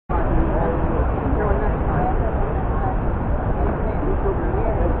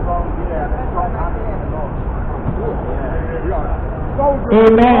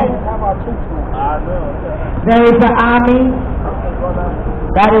Amen. There is an army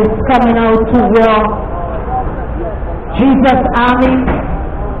that is coming out to war. Jesus' army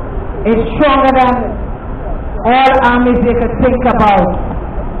is stronger than all armies they could think about.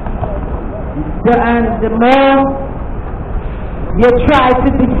 And the more you try to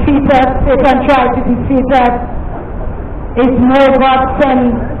defeat us, Satan tries to defeat us, it's more God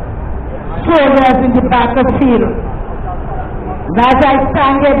sends soldiers in the battlefield. And as I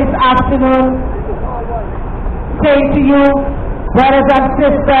stand here this afternoon, saying to you, brothers and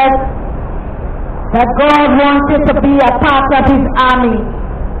sisters, that God wants you to be a part of His army.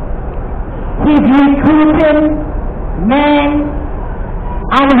 He's recruiting men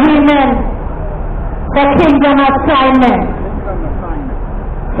and women for kingdom assignment.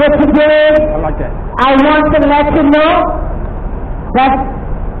 So today, I want to let you know that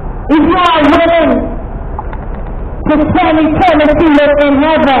if you are willing to spend eternity in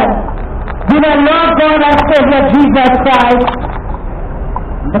heaven with the Lord God and Savior Jesus Christ,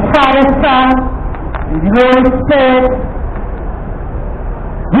 the Father, Son, and the Holy Spirit,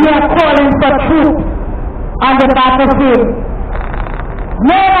 we are calling for troops on the battlefield.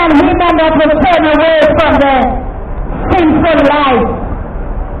 Men and women that will turn away from their sinful life